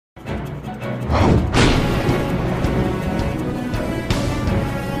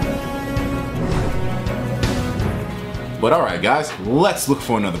But alright guys, let's look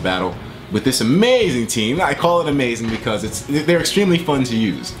for another battle with this amazing team. I call it amazing because they're extremely fun to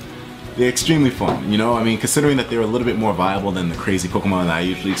use. They're extremely fun, you know? I mean, considering that they're a little bit more viable than the crazy Pokemon that I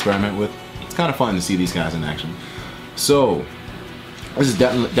usually experiment with, it's kind of fun to see these guys in action. So, this is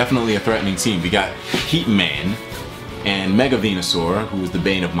definitely a threatening team. We got Heatman and Mega Venusaur, who is the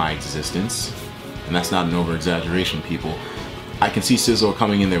bane of my existence. And that's not an over-exaggeration, people. I can see Scizor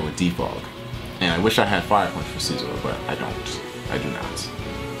coming in there with Defog. And I wish I had Fire Punch for Scizor, but I don't. I do not.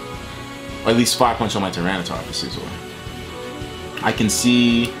 Or at least Fire Punch on my Tyranitar for Scizor. I can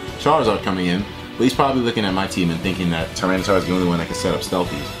see Charizard coming in, but he's probably looking at my team and thinking that Tyranitar is the only one that can set up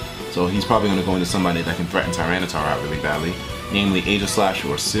Stealthies. So he's probably going to go into somebody that can threaten Tyranitar out really badly, namely Aegislash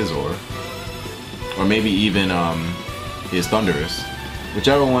or Scizor. Or maybe even his Thundurus.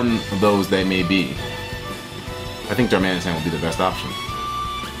 Whichever one of those they may be. I think Darmanitan will be the best option.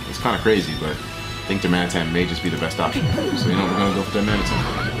 It's kind of crazy, but I think Darmanitan may just be the best option. So you know we're going to go for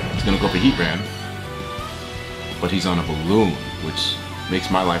Darmanitan. He's going to go for Heatran. But he's on a balloon, which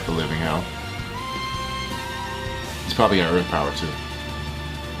makes my life a living hell. He's probably got Earth Power too.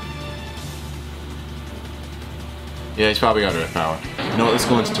 Yeah, he's probably got Earth Power. You know what, let's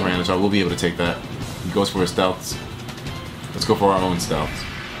go into Tyranitar. We'll be able to take that. He goes for his Stealths. Let's go for our own Stealths.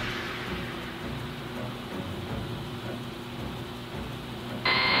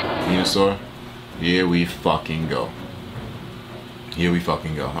 Venusaur. Here we fucking go. Here we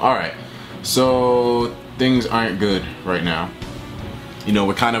fucking go. Alright. So, things aren't good right now. You know,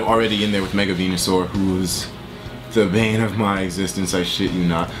 we're kind of already in there with Mega Venusaur, who's the bane of my existence, I shit you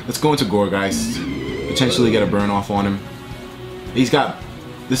not. Let's go into Gourgeist. Potentially get a burn off on him. He's got...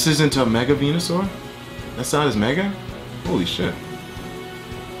 This isn't a Mega Venusaur? That's not his Mega? Holy shit.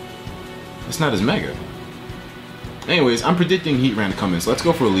 That's not his Mega. Anyways, I'm predicting Heatran to come in, so let's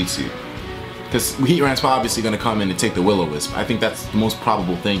go for Elite Seed. Because Heatran's obviously going to come in and take the Will-O-Wisp. I think that's the most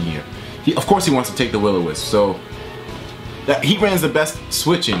probable thing here. Of course he wants to take the Will-O-Wisp, so... Heatran's the best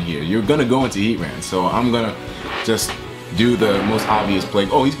switch in here. You're going to go into Heatran, so I'm going to just do the most obvious play.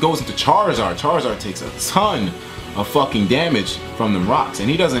 Oh, he goes into Charizard. Charizard takes a ton of fucking damage from them rocks, and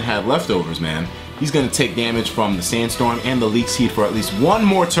he doesn't have leftovers, man. He's going to take damage from the Sandstorm and the Leech Seed for at least one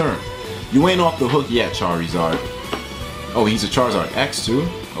more turn. You ain't off the hook yet, Charizard. Oh, he's a Charizard X too?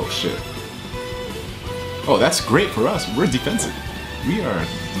 Oh shit. Oh, that's great for us. We're defensive. We are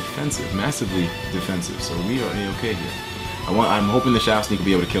defensive, massively defensive, so we are A-okay here. I'm hoping the Shadow Sneak will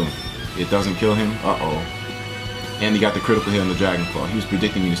be able to kill him. It doesn't kill him. Uh-oh. And he got the critical hit on the Dragon Claw. He was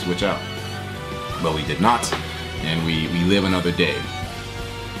predicting me to switch out. But we did not, and we live another day.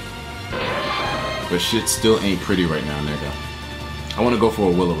 But shit still ain't pretty right now, nigga. I want to go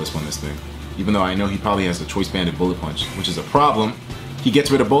for a Will-O-Wisp on this thing. Even though I know he probably has a Choice Banded Bullet Punch, which is a problem. He gets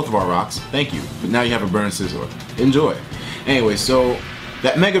rid of both of our rocks. Thank you. But now you have a Burn Scizor. Enjoy. Anyway, so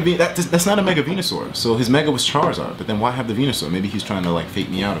that that's not a Mega Venusaur. So his Mega was Charizard. But then why have the Venusaur? Maybe he's trying to like fake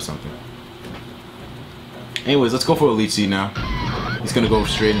me out or something. Anyways, let's go for Elite Seed now. He's gonna go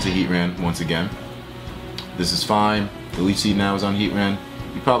straight into Heatran once again. This is fine. Elite Seed now is on Heatran.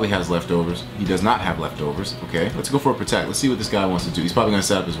 He probably has leftovers. He does not have leftovers. Okay, let's go for a Protect. Let's see what this guy wants to do. He's probably going to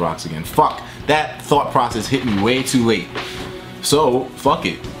set up his rocks again. Fuck! That thought process hit me way too late. So, fuck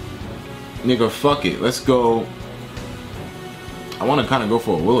it. Nigga, fuck it. Let's go... I want to kind of go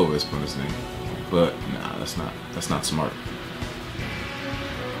for a Will-O-Wisp on this thing. But, nah, that's not smart.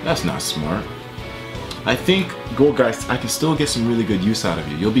 That's not smart. I think, Gourgeist, I can still get some really good use out of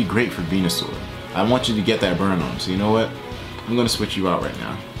you. You'll be great for Venusaur. I want you to get that burn on. So, you know what? I'm going to switch you out right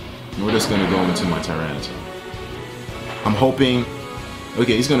now. And we're just going to go into my Tyranitar. I'm hoping...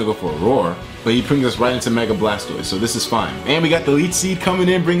 Okay, he's going to go for a Roar, but he brings us right into Mega Blastoise, so this is fine. And we got the Leech Seed coming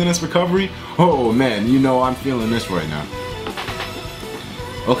in, bringing us recovery. Oh man, you know I'm feeling this right now.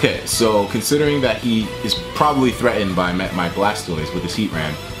 Okay, so considering that he is probably threatened by my Blastoise with his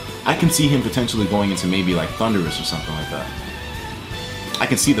Heatran, I can see him potentially going into maybe like Thundurus or something like that. I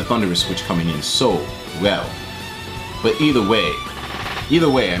can see the Thundurus switch coming in so well. But either way,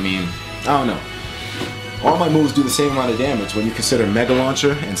 I mean, I don't know. All my moves do the same amount of damage when you consider Mega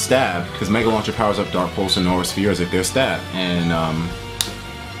Launcher and Stab, because Mega Launcher powers up Dark Pulse and Aura Sphere as if they're Stab, and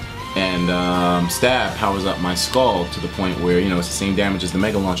Stab powers up my Skull to the point where, you know, it's the same damage as the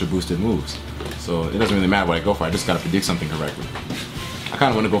Mega Launcher boosted moves. So it doesn't really matter what I go for, I just gotta predict something correctly. I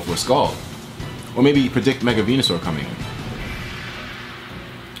kinda wanna go for a Skull. Or maybe predict Mega Venusaur coming in.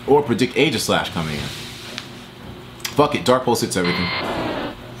 Or predict Aegislash coming in. Fuck it, Dark Pulse hits everything.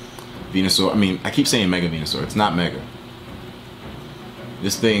 Venusaur, I mean, I keep saying Mega Venusaur, it's not Mega.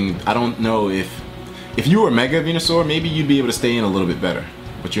 This thing, I don't know if you were Mega Venusaur, maybe you'd be able to stay in a little bit better.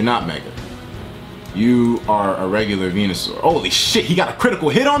 But you're not Mega. You are a regular Venusaur. Holy shit, he got a critical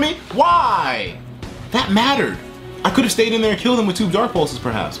hit on me? Why? That mattered. I could have stayed in there and killed him with 2 Dark Pulses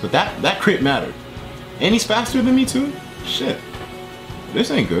perhaps, but that crit mattered. And he's faster than me too? Shit.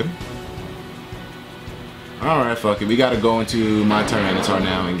 This ain't good. Alright, fuck it. We gotta go into my Tyranitar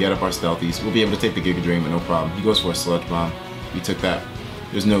now and get up our Stealthies. We'll be able to take the Giga Drain, but no problem. He goes for a Sludge Bomb. We took that.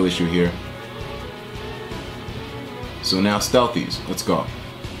 There's no issue here. So now Stealthies. Let's go.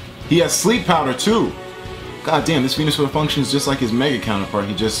 He has Sleep Powder too! God damn, this Venusaur functions just like his Mega counterpart.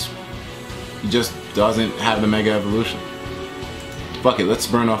 He just doesn't have the Mega Evolution. Fuck it, let's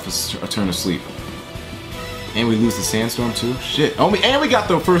burn off a turn of sleep. And we lose the Sandstorm too? Shit. Oh, and we got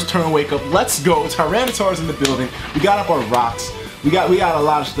the first turn wake up. Let's go. Tyranitar's in the building. We got up our rocks. We got a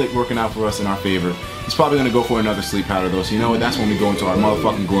lot of shit working out for us in our favor. He's probably gonna go for another Sleep Powder though, so you know what? That's when we go into our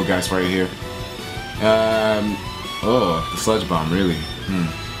motherfucking Gorgeist right here. Oh, the Sludge Bomb, really?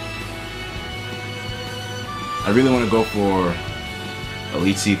 I really want to go for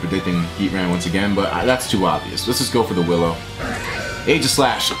Elite Seed predicting Heatran once again, but that's too obvious. Let's just go for the Willow.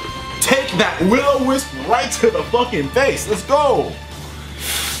 Aegislash. Take that Will-O-Wisp right to the fucking face. Let's go.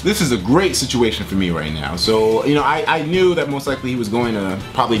 This is a great situation for me right now. So, you know, I knew that most likely he was going to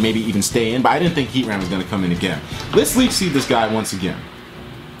probably maybe even stay in, but I didn't think Heatran was going to come in again. Let's Leech Seed this guy once again.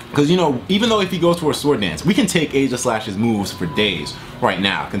 Because, you know, even though if he goes for a Sword Dance, we can take Aegislash's moves for days right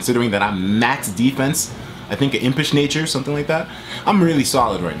now, considering that I'm max defense. I think an Impish Nature, something like that. I'm really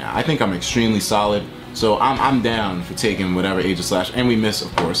solid right now. I think I'm extremely solid. So I'm down for taking whatever Aegislash, and we miss,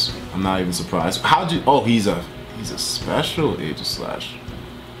 of course. I'm not even surprised. How'd you? Oh, he's a special Aegislash.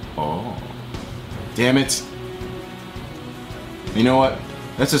 Oh, damn it! You know what?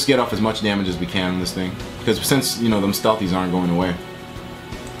 Let's just get off as much damage as we can on this thing, because since you know them Stealthies aren't going away.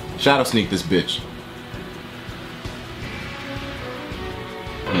 Shadow Sneak this bitch.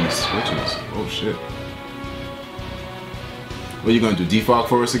 He switches. Oh shit. What are you gonna do? Defog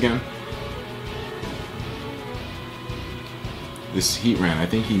for us again? This Heatran, I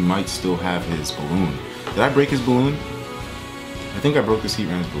think he might still have his balloon. Did I break his balloon? I think I broke this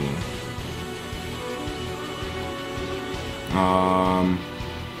Heatran's balloon.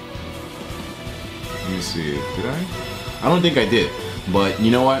 Let me see. Did I? I don't think I did. But you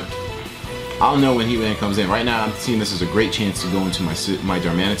know what? I'll know when Heatran comes in. Right now, I'm seeing this as a great chance to go into my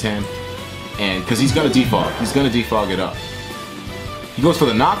Darmanitan, and because he's gonna defog it up. He goes for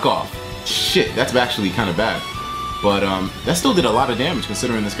the knockoff. Shit, that's actually kind of bad. But that still did a lot of damage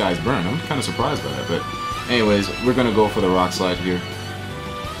considering this guy's burn. I'm kind of surprised by that. But anyways, we're gonna go for the Rock Slide here.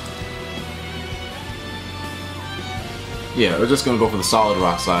 Yeah, we're just gonna go for the solid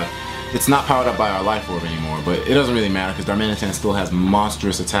Rock Slide. It's not powered up by our Life Orb anymore, but it doesn't really matter because Darmanitan still has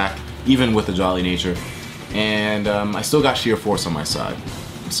monstrous attack, even with the Jolly Nature. And I still got Sheer Force on my side.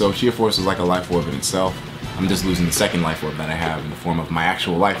 So Sheer Force is like a Life Orb in itself. I'm just losing the second Life Orb that I have in the form of my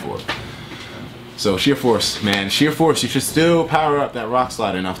actual Life Orb. So Sheer Force, man, Sheer Force, you should still power up that Rock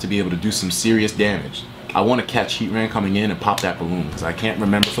Slide enough to be able to do some serious damage. I want to catch Heatran coming in and pop that balloon, because I can't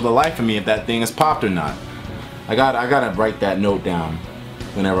remember for the life of me if that thing is popped or not. I gotta write that note down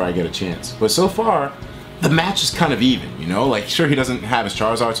whenever I get a chance. But so far, the match is kind of even, you know? Like, sure, he doesn't have his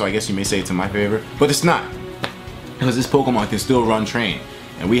Charizard, so I guess you may say it's in my favor, but it's not. Because this Pokemon can still run train,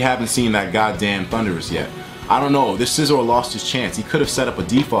 and we haven't seen that goddamn Thundurus yet. I don't know, this Scizor lost his chance. He could have set up a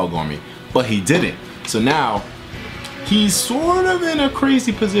defog on me, but he didn't. So now, he's sort of in a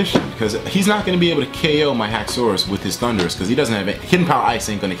crazy position, because he's not going to be able to KO my Haxorus with his Thundurus, because he doesn't have it. Hidden Power Ice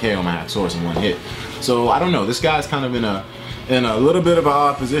ain't going to KO my Haxorus in one hit. So I don't know, this guy's kind of in a little bit of an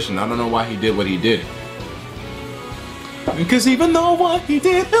odd position. I don't know why he did what he did. Because even though what he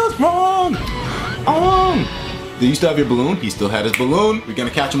did was wrong. Did you still have your balloon? He still had his balloon. We're gonna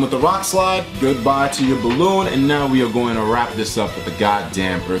catch him with the Rock Slide. Goodbye to your balloon. And now we are going to wrap this up with the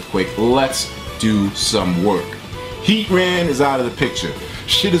goddamn Earthquake. Let's do some work. Heatran is out of the picture.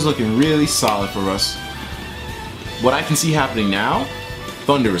 Shit is looking really solid for us. What I can see happening now,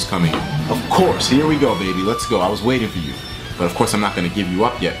 Thunder is coming. Of course, here we go, baby. Let's go. I was waiting for you. But of course I'm not going to give you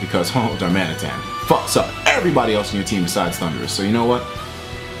up yet because, oh, Darmanitan fucks up everybody else on your team besides Thundurus. So you know what?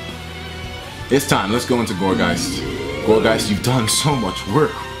 It's time. Let's go into Gorgeist. Gorgeist, you've done so much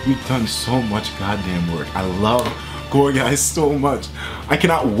work. You've done so much goddamn work. I love Gorgeist so much. I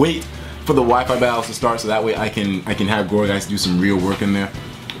cannot wait for the Wi-Fi battles to start so that way I can have Gorgeist do some real work in there.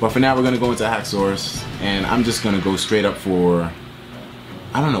 But for now we're going to go into Haxorus and I'm just going to go straight up for,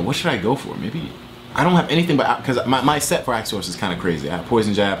 I don't know, what should I go for? Maybe I don't have anything but, because my set for Haxorus is kind of crazy. I have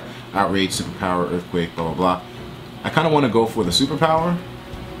Poison Jab, Outrage, Superpower, Earthquake, blah blah blah. I kind of want to go for the Superpower.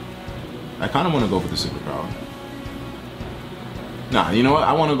 Nah, you know what?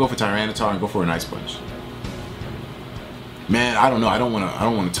 I want to go for Tyranitar and go for an Ice Punch. Man, I don't know. I don't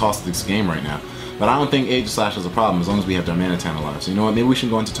want to toss this game right now. But I don't think Aegislash is a problem as long as we have Darmanitan alive. So you know what? Maybe we should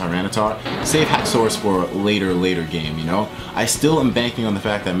go into Tyranitar. Save Haxorus for a later game, you know? I still am banking on the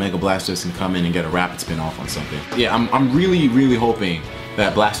fact that Mega Blastoise can come in and get a Rapid Spin off on something. Yeah, I'm really hoping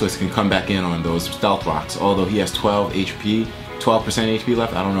that Blastoise can come back in on those Stealth Rocks. Although he has 12 HP, 12% HP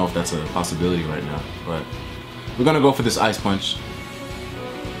left. I don't know if that's a possibility right now. But we're going to go for this Ice Punch.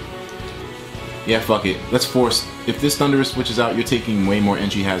 Yeah, fuck it. Let's force. If this Thundurus switches out, you're taking way more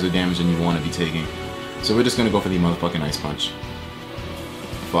entry hazard damage than you want to be taking. So we're just gonna go for the motherfucking Ice Punch.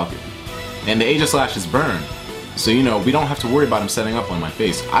 Fuck it. And the Aegislash is burned. So, you know, we don't have to worry about him setting up on my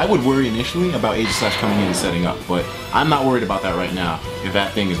face. I would worry initially about Aegislash coming in and setting up, but I'm not worried about that right now if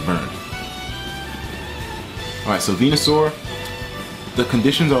that thing is burned. Alright, so Venusaur, the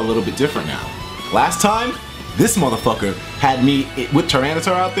conditions are a little bit different now. Last time, this motherfucker had me with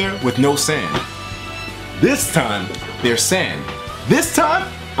Tyranitar out there with no sand. This time, there's sand. This time,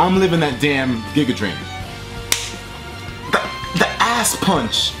 I'm living that damn Giga Drain. The ass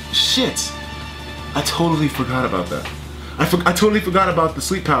punch. Shit. I totally forgot about that. I totally forgot about the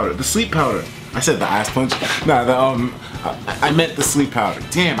sleep powder. The sleep powder. I said the ass punch. Nah, I meant the sleep powder.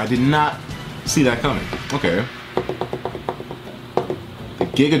 Damn, I did not see that coming. Okay. The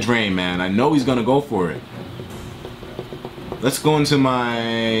Giga Drain, man. I know he's gonna go for it. Let's go into my,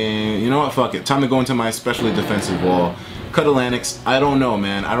 you know what, fuck it. Time to go into my specially defensive wall. Cutalanix, I don't know,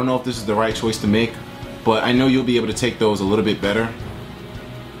 man. I don't know if this is the right choice to make, but I know you'll be able to take those a little bit better.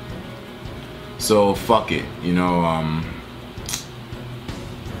 So, fuck it, you know,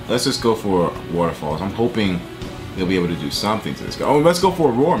 let's just go for Waterfalls. I'm hoping they'll be able to do something to this guy. Oh, let's go for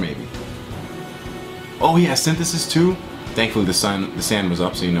a Roar, maybe. Oh, he has Synthesis too? Thankfully, the sand was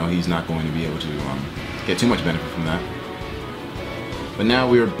up, so you know he's not going to be able to get too much benefit from that. But now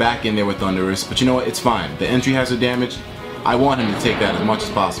we're back in there with Thundurus. But you know what? It's fine. The entry hazard damage, I want him to take that as much as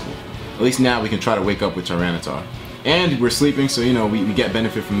possible. At least now we can try to wake up with Tyranitar. And we're sleeping, so you know, we get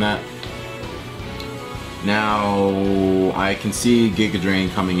benefit from that. Now, I can see Giga Drain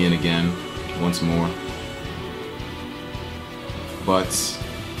coming in again, once more. But,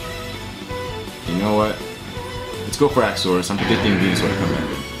 you know what? Let's go for Haxorus. I'm predicting Venusaur to come back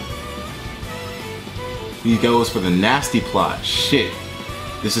in. He goes for the nasty plot. Shit.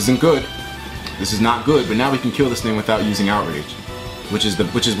 This isn't good. This is not good, but now we can kill this thing without using Outrage. Which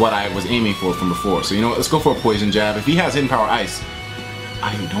is what I was aiming for from before. So you know what, let's go for a Poison Jab. If he has Hidden Power Ice,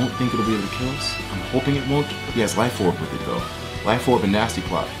 I don't think it'll be able to kill us. I'm hoping it won't. He has Life Orb with it though. Life Orb and Nasty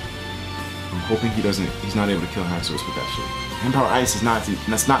Plot. I'm hoping he's not able to kill Haxorus with that shit. Hidden Power Ice is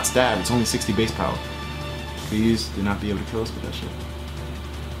that's not stab, it's only 60 base power. Please do not be able to kill us with that shit.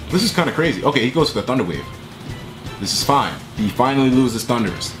 This is kind of crazy. Okay, he goes for the Thunder Wave. This is fine. He finally loses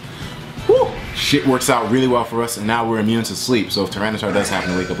Thundurus. Woo! Shit works out really well for us, and now we're immune to sleep. So if Tyranitar does happen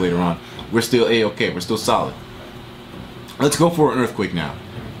to wake up later on, we're still A-okay. We're still solid. Let's go for an Earthquake now.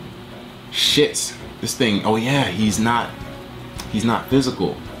 Shit. This thing, oh yeah, he's not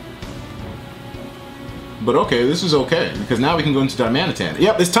physical. But okay, this is okay, because now we can go into Darmanitan.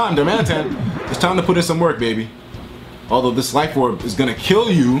 Yep, it's time, Darmanitan. It's time to put in some work, baby. Although this Life Orb is gonna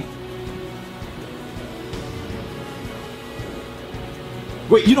kill you.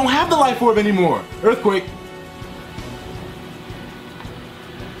 Wait, you don't have the Life Orb anymore! Earthquake!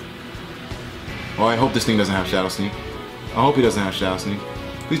 Oh, I hope this thing doesn't have Shadow Sneak. I hope he doesn't have Shadow Sneak.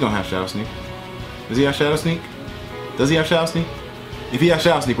 Please don't have Shadow Sneak. Does he have Shadow Sneak? Does he have Shadow Sneak? If he has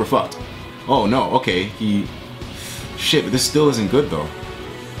Shadow Sneak, we're fucked. Oh no, okay, shit, but this still isn't good though.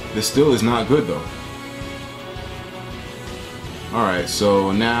 This still is not good though. Alright,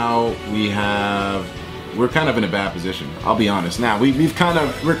 so now we're kind of in a bad position. I'll be honest. Now we're kind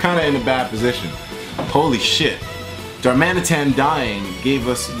of in a bad position. Holy shit. Darmanitan dying gave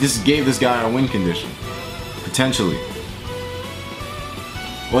this guy a win condition. Potentially.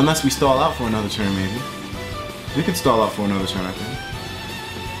 Well, unless we stall out for another turn maybe. We could stall out for another turn, I think.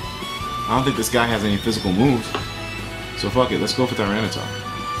 I don't think this guy has any physical moves. So fuck it, let's go for Tyranitar.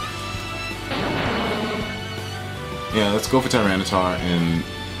 Yeah, let's go for Tyranitar,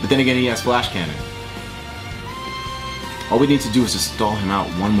 but then again he has Flash Cannon. All we need to do is just stall him out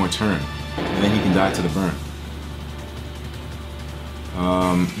one more turn, and then he can die to the burn.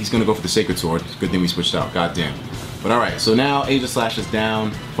 He's gonna go for the Sacred Sword. Good thing we switched out, goddamn. But alright, so now Aegislash is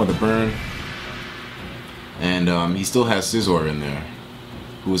down for the burn. And he still has Scizor in there,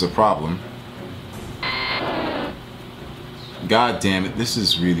 who is a problem. God damn it, this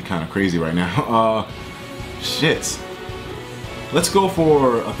is really kind of crazy right now. Shit. Let's go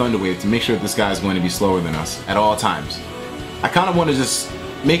for a Thunder Wave to make sure that this guy is going to be slower than us at all times. I kind of want to just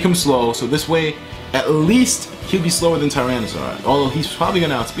make him slow, so this way, at least he'll be slower than Tyrannosaur. Although he's probably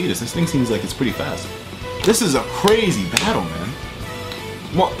gonna outspeed us. This thing seems like it's pretty fast. This is a crazy battle, man.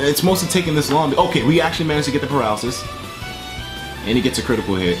 Well, it's mostly taking this long. Okay, we actually managed to get the paralysis. And he gets a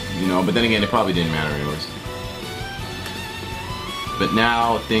critical hit, you know, but then again, it probably didn't matter anyways. But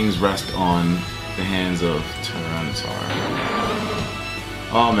now things rest on the hands of Tyrannosaur.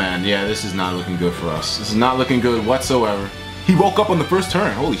 Oh man, yeah, this is not looking good for us. This is not looking good whatsoever. He woke up on the first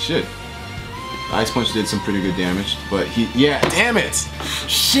turn, holy shit. Ice Punch did some pretty good damage, but yeah, damn it!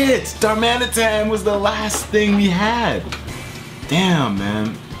 Shit! Darmanitan was the last thing we had! Damn,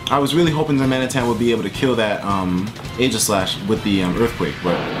 man. I was really hoping Darmanitan would be able to kill that Aegislash with the Earthquake,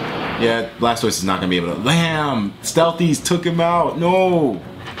 but yeah, Blastoise is not gonna be able to. Lamb! Stealthies took him out! No!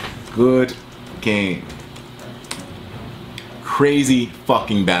 Good game. Crazy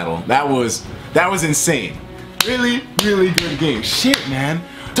fucking battle. That was insane. Really, really good game. Shit, man.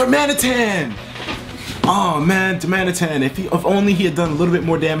 Darmanitan! Oh man, Darmanitan. If only he had done a little bit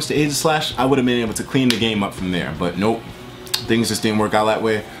more damage to Aegislash, I would have been able to clean the game up from there. But nope, things just didn't work out that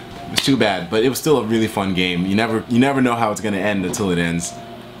way. It's too bad, but it was still a really fun game. You never know how it's gonna end until it ends.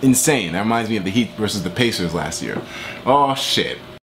 Insane. That reminds me of the Heat versus the Pacers last year. Oh shit.